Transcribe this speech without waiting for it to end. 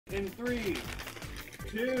In 3,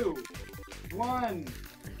 2, 1,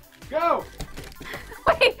 go!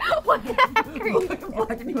 Wait, what are you?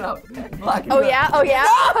 Blocking you out. Oh yeah, oh yeah.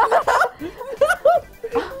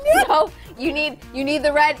 No, you need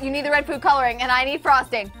the red food coloring, and I need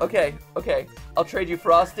frosting. Okay. I'll trade you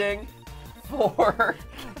frosting for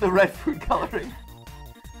the red food coloring.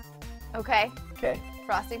 Okay. Okay.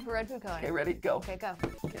 Frosting for red food coloring. Okay, ready? Go. Okay, go.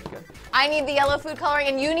 Okay, good. I need the yellow food coloring,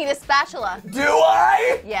 and you need a spatula. Do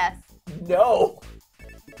I? Yes. No.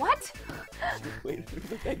 What? Wait,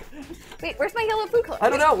 Wait, where's my yellow food coloring? I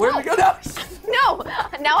don't know. Where did we go now? No,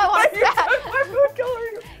 now I want You took my food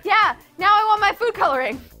coloring. Yeah, now I want my food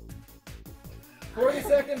coloring. 40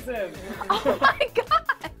 seconds in. Oh my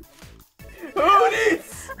god. Who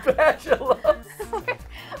needs spatulas?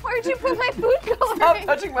 Where'd you put my food coloring? Stop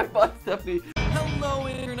touching my butt, Stephanie. Hello,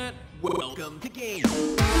 Internet. Welcome to Game.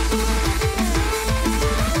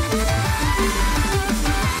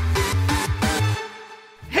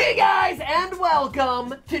 Hey guys, and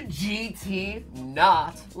welcome to GT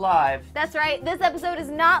Not Live. That's right, this episode is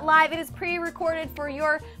not live. It is pre-recorded for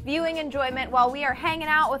your viewing enjoyment while we are hanging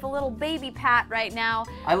out with a little baby Pat right now.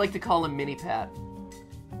 I like to call him Mini Pat.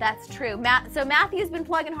 That's true. So Matthew's been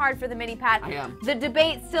plugging hard for the mini Pat. I am. The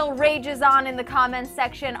debate still rages on in the comments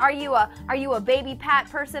section. Are you a baby Pat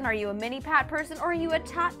person? Are you a mini Pat person? Or are you a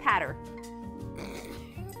tot patter?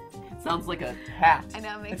 Sounds like a hat. I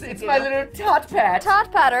know, it makes It's me my giggle. little tot pat.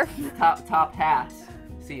 Tot patter. Top hat.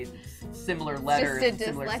 See, similar letters, Just a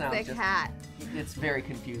similar dyslexic sounds. hat. It's very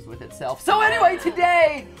confused with itself. So anyway,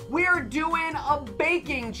 today we're doing a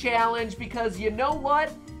baking challenge because you know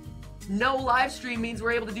what? No live stream means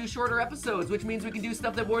we're able to do shorter episodes, which means we can do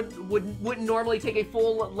stuff that wouldn't normally take a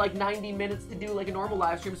full like 90 minutes to do like a normal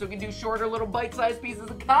live stream. So we can do shorter little bite-sized pieces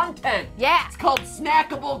of content. Yeah. It's called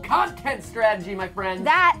snackable content strategy, my friends.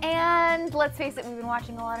 That, and let's face it, we've been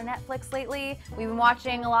watching a lot of Netflix lately. We've been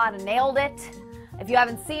watching a lot of Nailed It. If you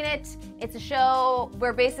haven't seen it, it's a show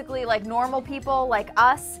where basically like normal people like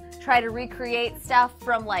us try to recreate stuff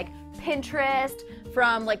from like Pinterest,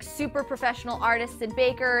 from like super professional artists and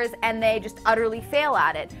bakers, and they just utterly fail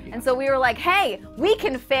at it. Yeah. And so we were like, hey, we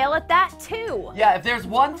can fail at that too. Yeah, if there's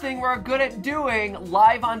one thing we're good at doing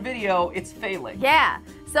live on video, it's failing. Yeah,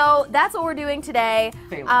 so that's what we're doing today.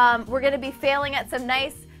 Failing. We're gonna be failing at some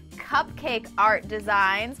nice cupcake art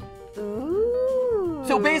designs. Ooh.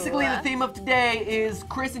 So basically the theme of today is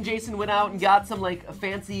Chris and Jason went out and got some like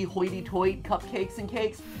fancy hoity-toity cupcakes and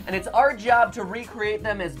cakes, and it's our job to recreate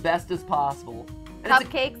them as best as possible. And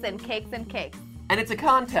Cupcakes and cakes and cakes. And it's a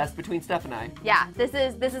contest between Steph and I. Yeah, this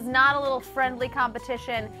is not a little friendly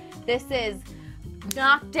competition. This is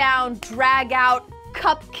knockdown, drag out,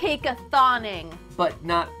 cupcake-a-thoning. But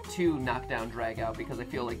not too knockdown, drag out, because I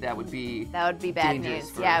feel like that would be bad dangerous news.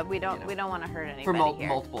 for, Yeah, we don't you know, we don't want to hurt anybody for here.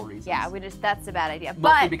 multiple reasons. Yeah, that's a bad idea.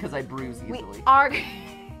 Mostly But because I bruise we easily. are.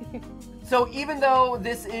 So even though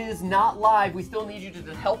this is not live, we still need you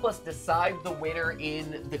to help us decide the winner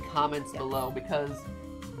in the comments below, because,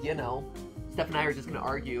 you know, Steph and I are just going to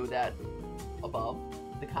argue that above,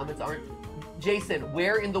 the comments aren't. Jason,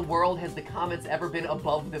 where in the world has the comments ever been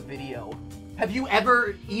above the video? Have you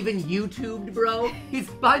ever even YouTubed, bro? He's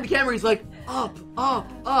behind the camera, he's like, up, up,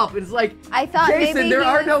 up. It's like, I thought Jason, maybe there he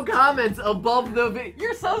are was- no comments above the video.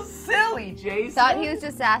 You're so silly, Jason. Thought he was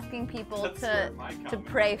just asking people That's to where my to comment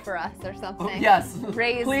pray for us or something. Oh, yes.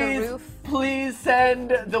 Raise please, the roof. Please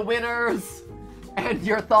send the winners and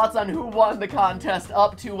your thoughts on who won the contest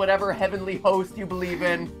up to whatever heavenly host you believe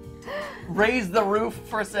in. Raise the roof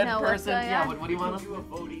for said No, what's person. going Yeah, on? what do you want us? Do a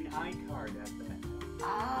voting iCard at the end.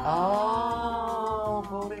 Oh,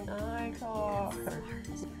 voting icon.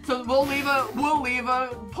 So we'll leave a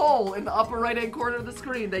poll in the upper right-hand corner of the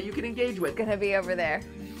screen that you can engage with, Gonna be over there.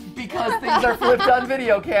 because things are flipped on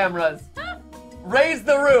video cameras. Raise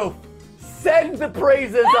the roof. Send the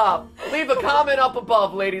praises up. Leave a comment up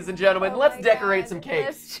above, ladies and gentlemen. Oh Let's my decorate God. some cakes.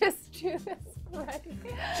 Let's just do this right.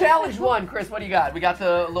 Challenge 1, Chris, what do you got? We got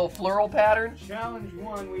the little floral pattern. Challenge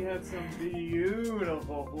 1, we had some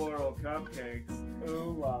beautiful floral cupcakes.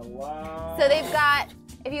 Ooh la la. So they've got,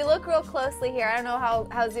 if you look real closely here, I don't know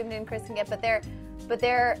how zoomed in Chris can get, but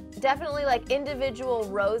they're definitely like individual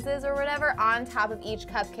roses or whatever on top of each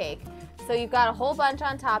cupcake. So you've got a whole bunch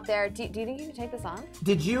on top there. Do you think you can take this on?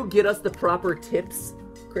 Did you get us the proper tips,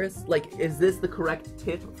 Chris? Like, is this the correct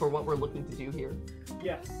tip for what we're looking to do here?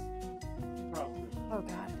 Yes. Probably. Oh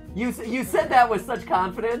God. You said that with such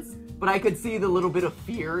confidence, but I could see the little bit of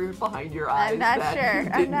fear behind your eyes. I'm not that sure. you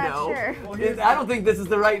I'm didn't not know. sure. Well, I don't think this is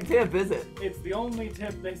the right tip, is it? It's the only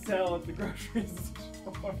tip they sell at the grocery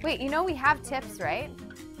store. Wait, you know we have tips, right?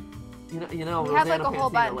 You know, We have like Rosanna a whole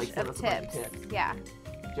Pansino, bunch like, sent of us a bunch tips. of tips. Yeah.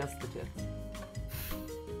 just the tips.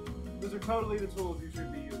 Those are totally the tools you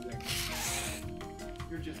should be using.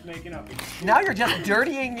 You're just making up. Now you're just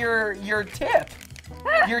dirtying your tip.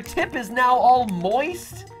 Your tip is now all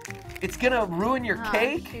moist. It's gonna ruin your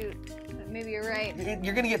cake. Shoot. Maybe you're right.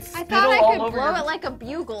 You're gonna get I spittle thought I all could over blow your... it like a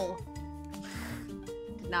bugle.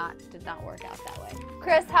 Did not work out that way.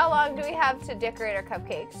 Chris, how long do we have to decorate our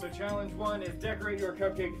cupcakes? So challenge 1 is decorate your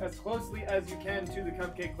cupcake as closely as you can to the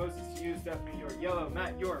cupcake closest to you. Stephanie, you're yellow.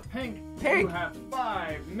 Matt, you're pink. Pink. You have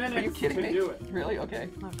 5 minutes Are you kidding to me? do it. Really? Okay.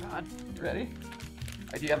 Oh God. Ready?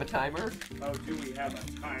 Do you have a timer? Oh, do we have a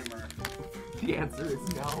timer? The answer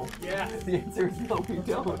is no. Yes. The answer is no, we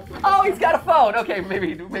don't. Oh, he's got a phone. Okay, maybe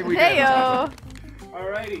we do. Heyo.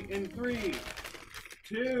 Alrighty, in 3,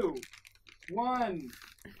 2, 1,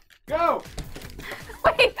 go!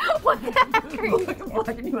 Wait, what the heck are you? I'm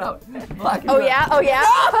blocking you out. Blocking Oh you yeah, out. oh yeah.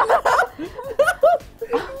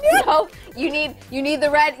 No, you need the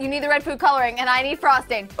red food coloring, and I need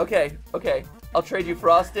frosting. Okay. I'll trade you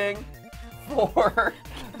frosting for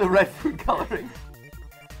the red food coloring.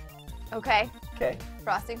 Okay. Okay.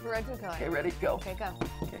 Frosting for red food coloring. Okay, ready? Go. Okay, go.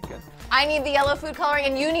 Okay, good. I need the yellow food coloring,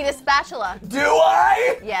 and you need a spatula. Do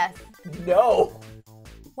I? Yes. No.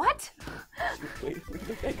 What? Wait,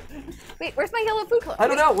 okay. Wait, where's my yellow food coloring? I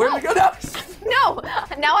don't know. Where did we go now? No.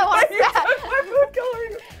 Now I want a You took spatula. my food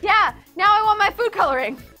coloring. Yeah. Now I want my food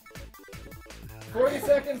coloring. 40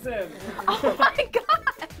 seconds in. Oh my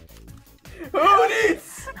God. Who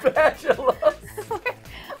needs spatulas?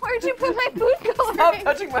 Where'd you put my food coloring? Stop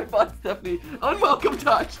touching my butt, Stephanie. Unwelcome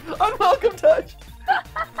touch. Unwelcome touch.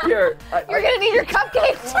 Here. You're gonna need your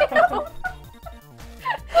cupcake too.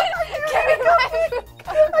 Give me my food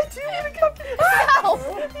coloring. I do need a cupcake. Ow.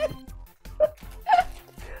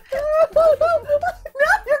 No,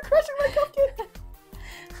 you're crushing my cupcake.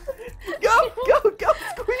 Go,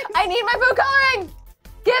 squeeze. I need my food coloring.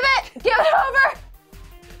 Give it over.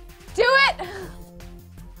 Do it.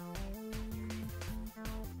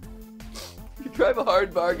 You drive a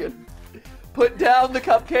hard bargain. Put down the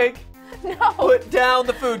cupcake. No. Put down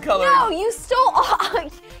the food coloring. No, you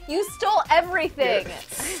stole everything.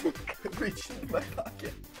 Reach into my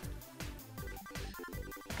pocket.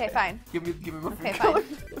 Okay, fine. Give me my food Okay, fine.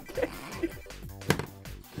 coloring. Okay.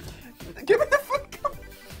 Give me the food coloring.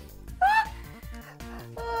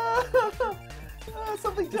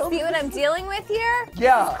 Something tells me. See what I'm dealing with here?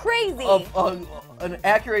 Yeah. This is crazy. Of an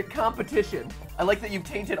accurate competition. I like that you've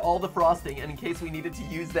tainted all the frosting, and in case we needed to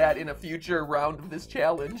use that in a future round of this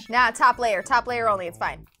challenge. Nah, top layer only. It's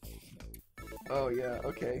fine. Oh yeah.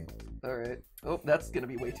 Okay. All right. Oh, that's gonna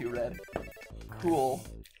be way too red. Cool.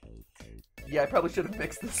 Yeah, I probably should have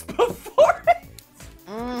mixed this before.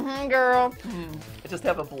 Girl. I just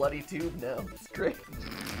have a bloody tube now. It's great.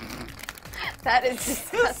 That is This is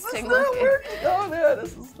disgusting not looking. working. Oh man,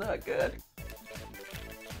 this is not good.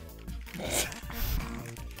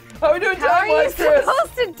 How are we doing How are you time-wise, Chris?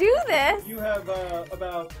 supposed to do this? You have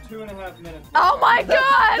about 2.5 minutes. Oh my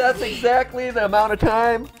God! That's exactly the amount of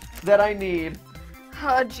time that I need.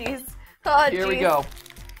 Oh jeez. Oh jeez. Here we go.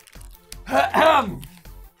 Ahem.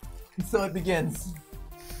 So it begins.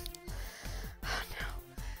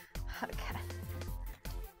 Okay.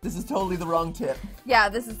 This is totally the wrong tip. Yeah,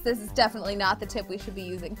 this is definitely not the tip we should be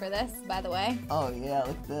using for this, by the way. Oh yeah,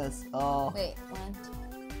 look at this. Oh. Wait, what?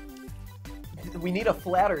 We need a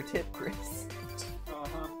flatter tip, Chris.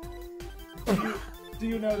 Do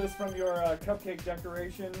you know this from your cupcake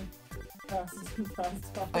decoration past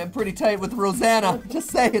time? I'm pretty tight with Rosanna, just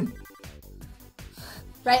saying.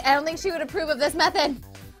 Right, I don't think she would approve of this method.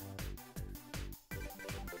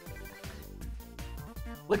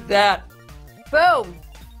 Look at that. Boom.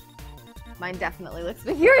 Mine definitely looks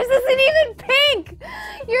big. Yours isn't even pink.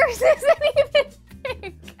 Yours isn't even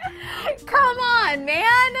pink. Come on,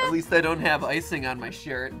 man. At least I don't have icing on my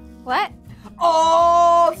shirt. What?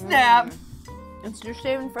 Oh, snap. It's just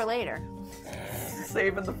saving for later.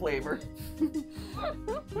 Saving the flavor.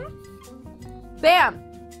 Bam.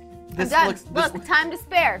 This I'm done. looks. Look, time to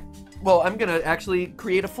spare. Well, I'm gonna actually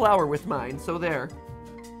create a flower with mine, so there.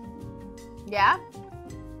 Yeah?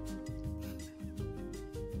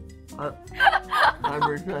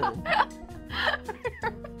 I'm excited.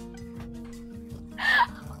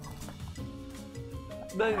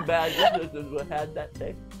 Nothing bad, this is what had that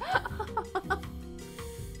day.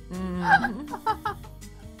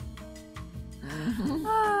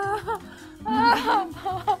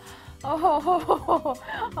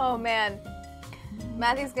 Oh man.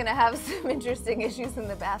 Matthew's gonna have some interesting issues in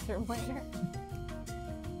the bathroom later.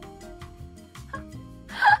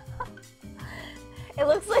 It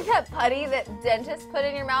looks like that putty that dentists put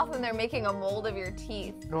in your mouth when they're making a mold of your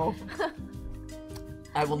teeth. No.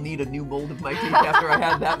 I will need a new mold of my teeth after I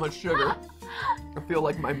had that much sugar. I feel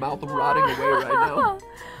like my mouth is rotting away right now.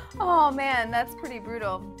 Oh man, that's pretty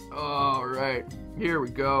brutal. All right, here we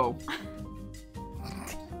go.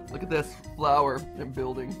 Look at this flower I'm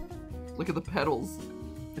building. Look at the petals.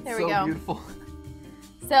 It's There we so go. beautiful.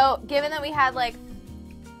 So, given that we had like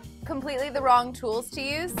completely the wrong tools to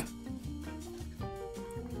use,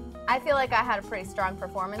 I feel like I had a pretty strong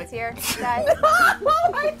performance here, guys.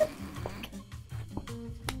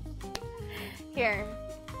 Here,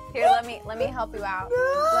 let me help you out.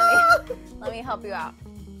 Let me help you out.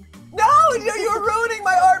 No, you're ruining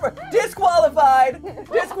my artwork. Disqualified.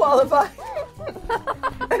 Disqualified.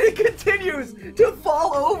 And it continues to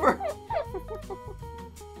fall over.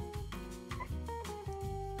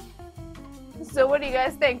 So what do you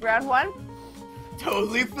guys think? Round one?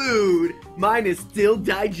 Totally food. Mine is still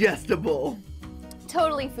digestible.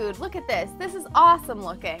 Totally food. Look at this. This is awesome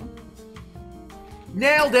looking.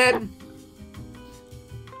 Nailed it.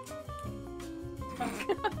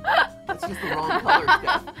 That's just the wrong color,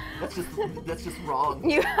 Steph. That's just wrong.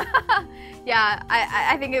 Yeah,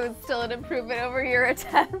 I think it was still an improvement over your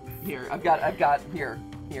attempt. Here, I've got here,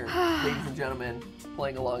 ladies and gentlemen,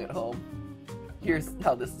 playing along at home. Here's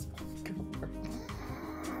how this is gonna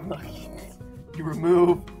work. You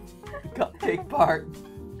remove the cupcake part.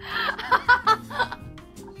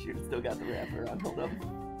 Shoot, it's still got the wrapper on. Hold up.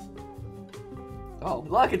 Oh,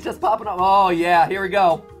 look, it's just popping up. Oh yeah, here we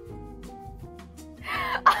go.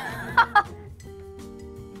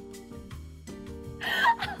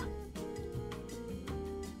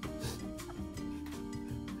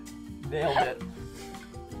 Nailed it.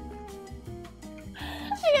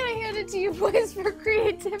 I gotta hand it to you boys for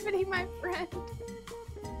creativity, my friend.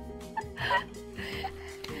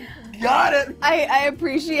 Got it! I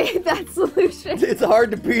appreciate that solution. It's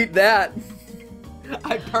hard to beat that.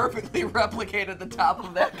 I perfectly replicated the top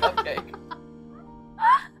of that cupcake.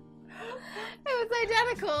 It was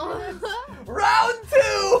identical. Round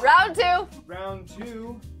two! Round two. Round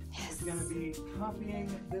two is gonna be copying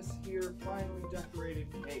this here finely decorated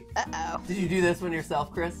cake. Uh-oh. Did you do this one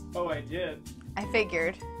yourself, Chris? Oh, I did. I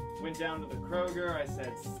figured. Went down to the Kroger, I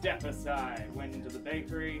said, step aside. Went into the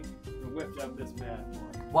bakery, and whipped up this bad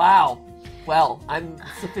boy. Wow. Well, I'm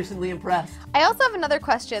sufficiently impressed. I also have another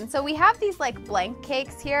question. So we have these like blank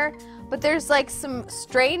cakes here, but there's like some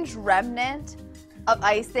strange remnant of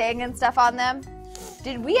icing and stuff on them.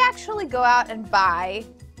 Did we actually go out and buy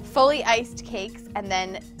fully iced cakes and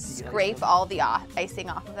then scrape all the icing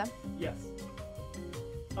off of them? Yes.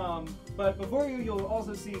 But before you'll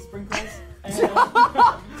also see sprinkles and,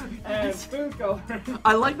 and food coloring.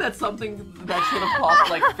 I like that something that should have cost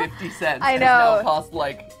like 50 cents I has know. now cost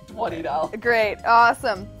like $20. Great,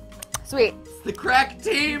 awesome, sweet. It's the crack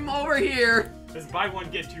team over here. This buy one,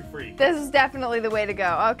 get two free. This is definitely the way to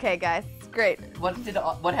go. Okay, guys, great. What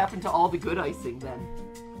happened to all the good icing then?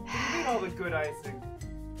 What do you mean all the good icing?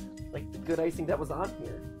 Like the good icing that was on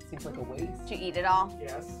here. Seems like a waste. Did you eat it all?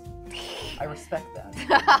 Yes. I respect that.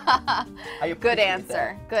 I appreciate Good answer.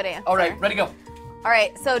 that. Good answer. All right, ready to go. All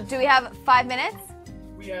right. So, do we have 5 minutes?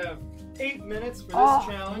 We have 8 minutes for this Oh.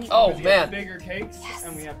 challenge. Oh, because we have man. bigger cakes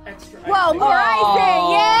and we have extra Whoa, icing. more icing!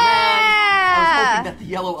 Oh, Yeah! I was hoping that the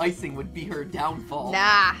yellow icing would be her downfall.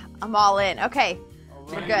 Nah, I'm all in. Okay,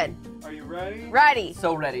 we're good. Are you ready? Ready.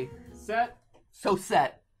 So ready. Set. So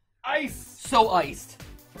set. Ice. So iced.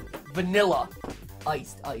 Vanilla.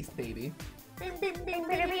 Iced, baby.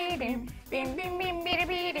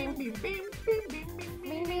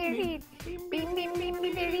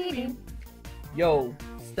 Yo,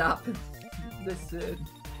 stop. Listen.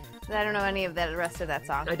 I don't know any of the rest of that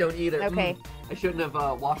song. I don't either. Okay. I shouldn't have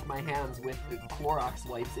washed my hands with the Clorox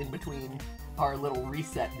wipes in between our little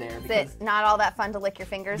reset there. Is Because, it not all that fun to lick your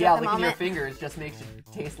fingers yeah, at the licking your moment? fingers just makes it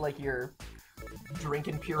taste like you're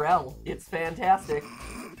drinking Purell. It's fantastic.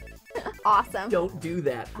 Awesome. Don't do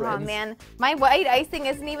that, friends. Oh man, my white icing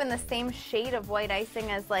isn't even the same shade of white icing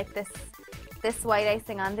as like this white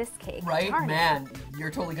icing on this cake. Right? Darn it. Man,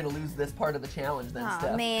 you're totally gonna lose this part of the challenge then, Oh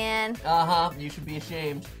Steph. man. Uh-huh, you should be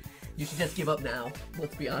ashamed. You should just give up now,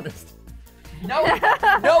 let's be honest. No! No!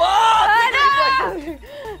 Oh! No!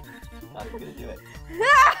 I'm not gonna do it.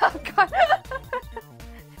 Oh, God.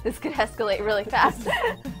 This could escalate really fast.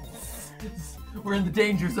 We're in the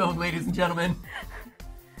danger zone, ladies and gentlemen.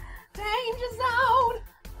 Danger zone!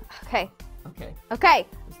 Okay. Okay, Okay.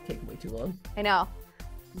 it's taking way too long. I know.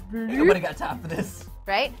 Nobody got time for this.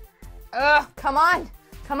 Right? Ugh, come on.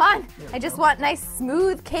 Come on. There we I just go. want nice,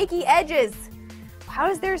 smooth, cakey edges. How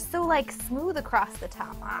is theirs so, like, smooth across the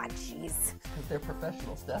top? Ah, jeez. Because they're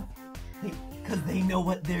professional, Steph. Because they know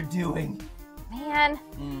what they're doing. Man.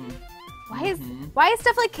 Why is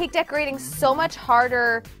stuff like cake decorating so much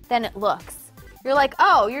harder than it looks? You're like,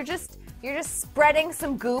 oh, you're just spreading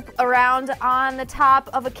some goop around on the top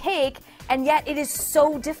of a cake, and yet it is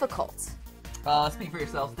so difficult. Speak for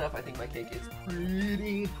yourself, Steph. I think my cake is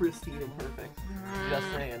pretty pristine and perfect. Just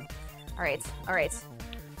saying. All right,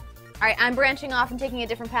 I'm branching off and taking a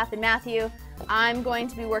different path than Matthew. I'm going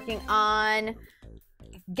to be working on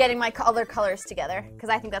getting my other colors together, because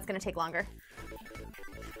I think that's going to take longer.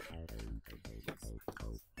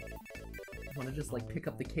 I want to just like pick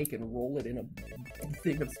up the cake and roll it in a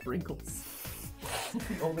thing of sprinkles.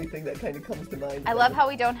 The only thing that kind of comes to mind. I love how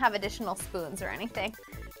we don't have additional spoons or anything.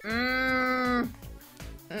 Okay.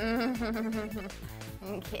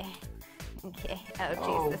 Oh,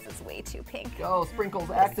 jeez, this is way too pink. Go,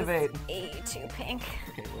 sprinkles, activate. Way too pink.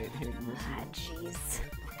 Okay, wait, here. Ah, jeez.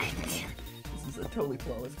 This is a totally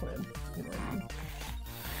flawless plan. You know what I mean?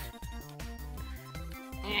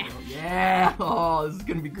 Oh, yeah! Oh, this is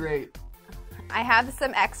gonna be great. I have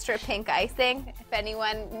some extra pink icing. If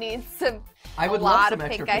anyone needs some, I would a love lot some of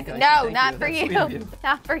extra pink pink icing. icing. No, Thank not you. for That's you. sweet of you.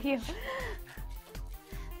 Not for you.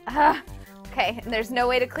 Okay, and there's no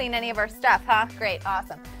way to clean any of our stuff, huh? Great,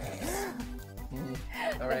 awesome.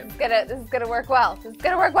 All right. This is gonna work well. This is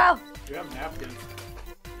gonna work well. You have napkins.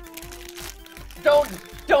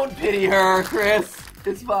 Don't pity her, Chris.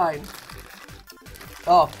 It's fine.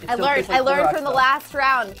 Oh, I learned from the last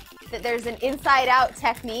round that there's an inside-out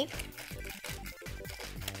technique.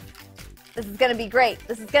 This is gonna be great.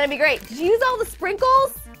 This is gonna be great. Did you use all the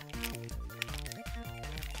sprinkles?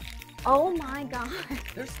 Oh my god.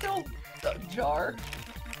 There's still a jar.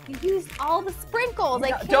 You used all the sprinkles.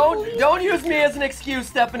 I can't Don't use me as an excuse,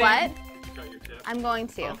 Stephanie. What? Got your tip. I'm going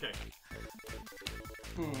to. Okay.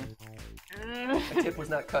 My tip was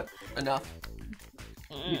not cut enough.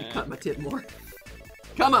 I need to cut my tip more.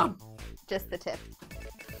 Come on. Just the tip.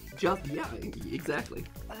 Yeah, exactly.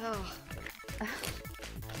 Oh.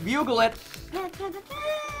 Bugle it.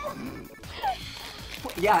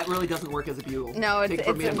 Yeah, it really doesn't work as a bugle. No, it's a Take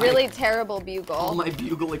from me and really terrible bugle. all my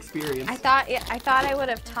bugle experience. I thought I would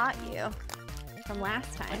have taught you from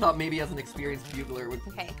last I time. thought maybe as an experienced bugler would.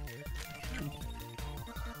 Okay.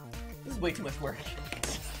 This is way too much work.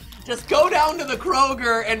 Just go down to the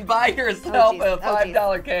Kroger and buy yourself jeez. a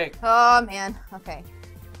 $5 cake. Oh man. Okay.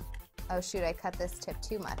 Oh shoot! I cut this tip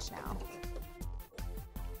too much now.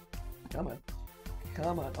 Come on.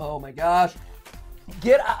 Come on. Oh my gosh.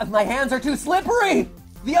 Get out. My hands are too slippery.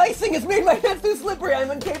 The icing has made my hands too slippery.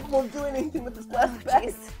 I'm incapable of doing anything with this plastic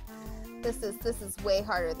bag. This is way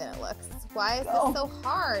harder than it looks. Why is this so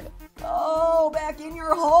hard? Oh, back in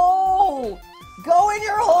your hole. Go in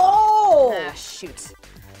your hole. Ah, shoot.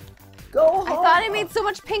 Go home. I thought I made so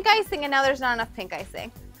much pink icing, and now there's not enough pink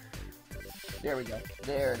icing. There we go.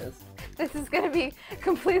 There it is. This is gonna be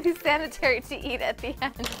completely sanitary to eat at the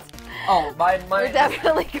end. Oh, my. We're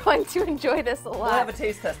definitely going to enjoy this a lot. We'll have a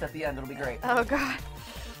taste test at the end. It'll be great. Oh god.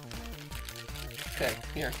 Okay,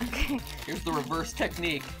 here. Okay. Here's the reverse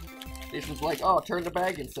technique. This was like, oh, turn the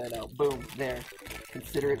bag inside out. Boom, there.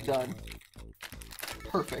 Consider it done.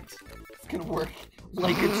 Perfect. It's gonna work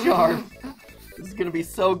like a charm. This is gonna be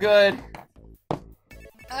so good.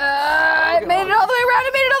 I made it all the way around.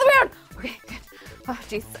 I made it all the way around. Okay, good. Oh,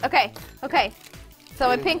 jeez. Okay. So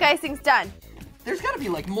my pink icing's done. There's gotta be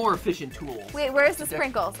like more efficient tools. Wait, where's the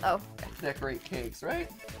sprinkles? Oh. To decorate cakes, right?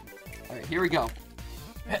 All right, here we go.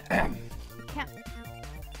 Can't. Here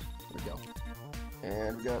we go.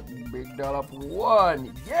 And we got big dollop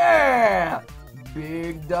 1. Yeah!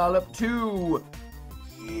 Big dollop 2.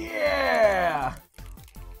 Yeah!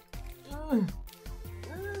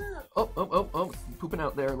 Oh, pooping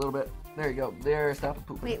out there a little bit. There you go. There, stop it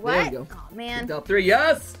pooping. Wait, what? There you go. Oh, man. Big dollop 3,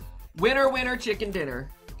 yes! Winner, chicken dinner.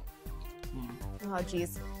 Oh,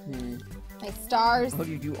 jeez. My stars. How do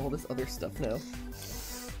you do all this other stuff now?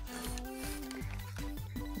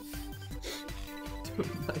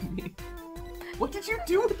 Don't mind me. What did you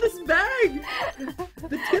do with this bag?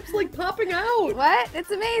 The tip's like popping out. What? It's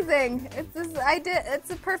amazing. It's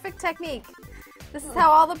a perfect technique. This is how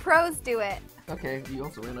all the pros do it. Okay, you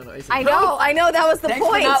also ran out of icing. I know, that was the Thanks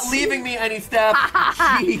point. for not leaving me any step.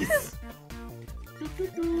 Jeez.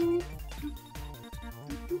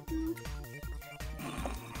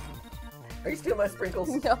 Are you stealing my sprinkles?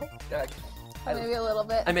 No. Yeah, Maybe a little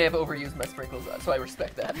bit. I may have overused my sprinkles, so I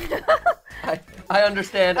respect that. I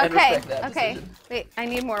understand and respect that decision. Wait, I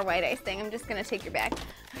need more white icing. I'm just gonna take your bag.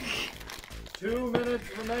 2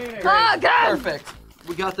 minutes remaining. Oh, God! Perfect.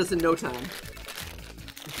 We got this in no time.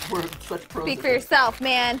 We're such pros. Speak for yourself,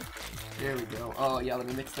 man. There we go. Oh yeah, let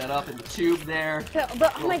me mix that up in the tube there.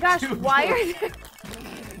 But oh my gosh, why are there?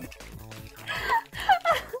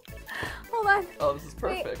 on. Oh, this is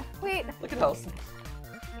perfect. Wait. Look at how...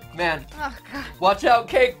 Man, Oh, God. watch out,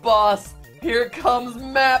 Cake Boss. Here comes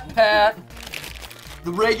Matt Pat.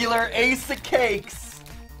 The regular ace of cakes.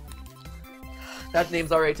 That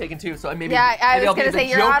name's already taken too, so maybe Yeah, I maybe was I'll be gonna the say,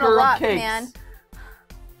 you're out of Joker luck, cakes. man.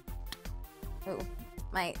 Ooh,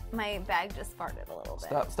 my bag just farted a little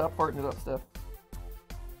bit. Stop farting it up, Steph.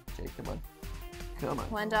 Jake, come on. Come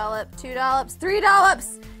on. $1, $2,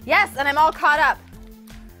 $3. Yes, and I'm all caught up.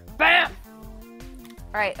 Bam!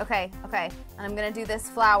 All right, okay. And I'm gonna do this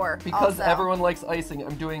flour Because also. everyone likes icing,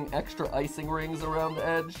 I'm doing extra icing rings around the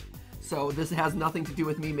edge. So this has nothing to do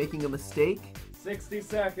with me making a mistake. 60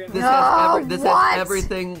 seconds. This, No, this what? has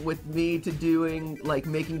everything with me to doing, like,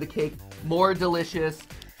 making the cake more delicious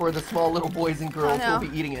for the small little boys and girls Oh, no. who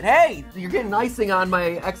will be eating it. Hey, you're getting icing on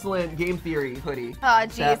my excellent game theory hoodie. Oh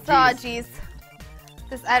jeez, That- oh jeez.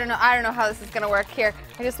 This I don't know how this is gonna work here.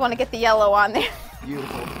 I just want to get the yellow on there.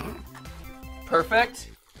 Beautiful. Perfect.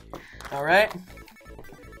 All right.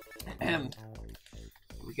 Here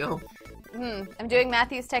we go. I'm doing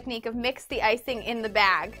Matthew's technique of mix the icing in the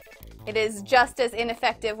bag. It is just as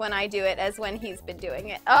ineffective when I do it as when he's been doing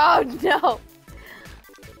it. Oh no!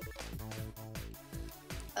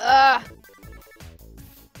 Ugh.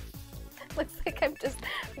 Looks like I'm just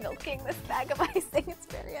milking this bag of icing. It's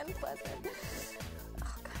very unpleasant. Oh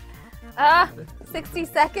god. 60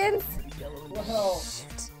 seconds. Well,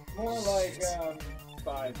 more like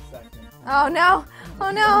 5 seconds. Oh no!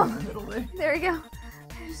 Oh no! There we go.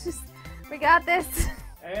 It's just, we got this.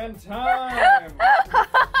 And time!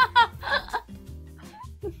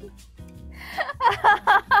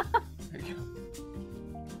 There you go.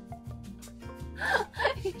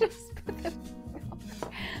 You just put them.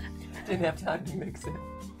 Didn't have time to mix it.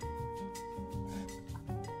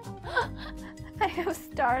 I have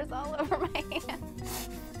stars all over my hands.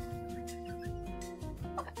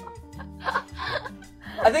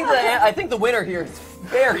 I think the winner here is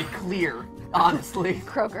very clear, honestly.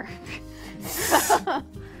 Kroger.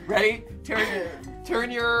 Ready?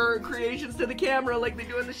 Turn your creations to the camera like they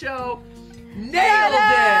do in the show. Nailed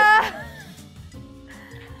it!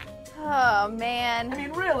 Oh I man.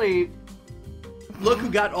 mean, really, look who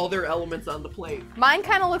got all their elements on the plate. Mine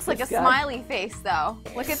kind of looks like a This guy. smiley face though.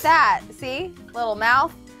 Look at that. See? Little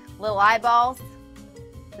mouth, little eyeballs.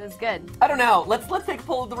 It was good. I don't know. Let's take a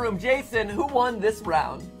poll of the room. Jason, who won this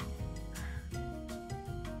round?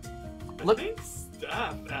 Look. I think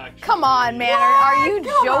Steph, actually. Come on, man. Are you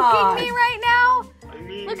Come joking on. me right now? I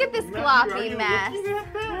mean, Look at this Matthew, gloppy are you mess. looking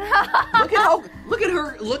at that?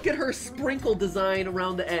 Look at her sprinkle design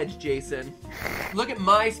around the edge, Jason. Look at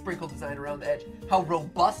my sprinkle design around the edge. How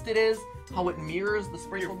robust it is, how it mirrors the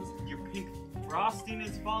sprinkle design. Your pink frosting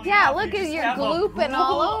is falling Yeah, off. look You at just your have a glooping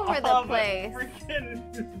all pool over the of place.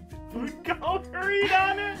 Freaking food coloring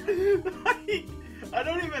on it. Like, I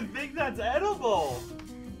don't even think that's edible.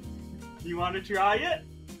 You want to try it?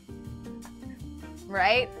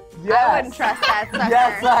 Right? Yes. I wouldn't trust that sucker.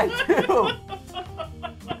 Yes, I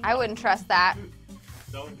do. I wouldn't trust that.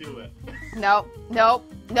 Don't do it. Nope.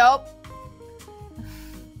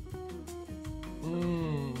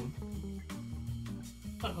 Mmm.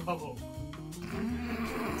 Oh.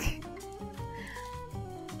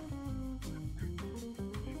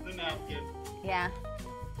 Use the napkin. Yeah.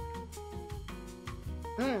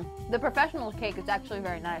 The professional cake is actually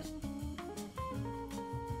very nice.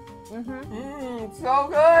 So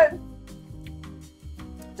good.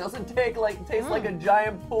 Doesn't taste like a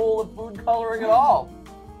giant pool of food coloring at all.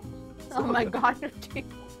 Oh my god, your teeth.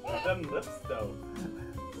 Them lips, though.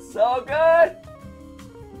 So good.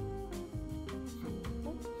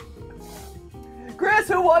 Chris,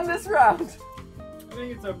 who won this round? I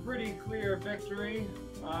think it's a pretty clear victory.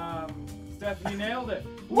 Stephanie nailed it.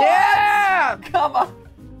 Yeah! Come on.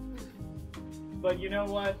 But you know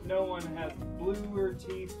what? No one has bluer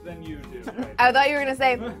teeth than you do. Right? I thought you were gonna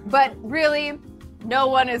say, but really, no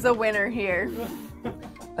one is a winner here.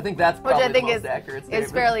 I think that's Which probably I think the is most accurate statement.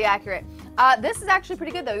 it's fairly accurate. This is actually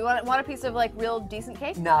pretty good though. You want a piece of like real decent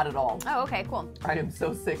cake? Not at all. Oh, okay, cool. I am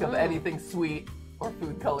so sick of anything sweet or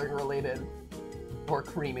food coloring related or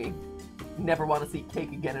creamy. Never want to see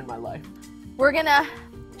cake again in my life. We're gonna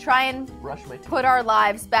try and Brush my teeth. put our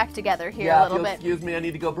lives back together here Yeah, a if little you'll bit. excuse me, I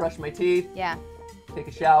need to go brush my teeth, Yeah. take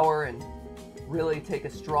a shower, and really take a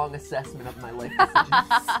strong assessment of my life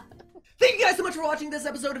decisions. Thank you guys so much for watching this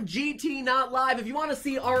episode of GT Not Live. If you want to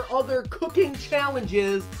see our other cooking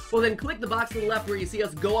challenges, well then click the box to the left where you see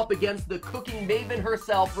us go up against the cooking maven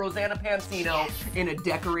herself, Rosanna Pansino, in a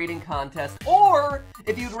decorating contest. Or,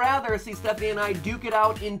 if you'd rather see Stephanie and I duke it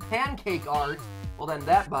out in pancake art, well then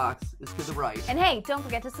that box is to the right. And hey, don't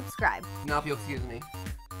forget to subscribe. Now if you'll excuse me.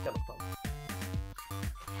 That was fun.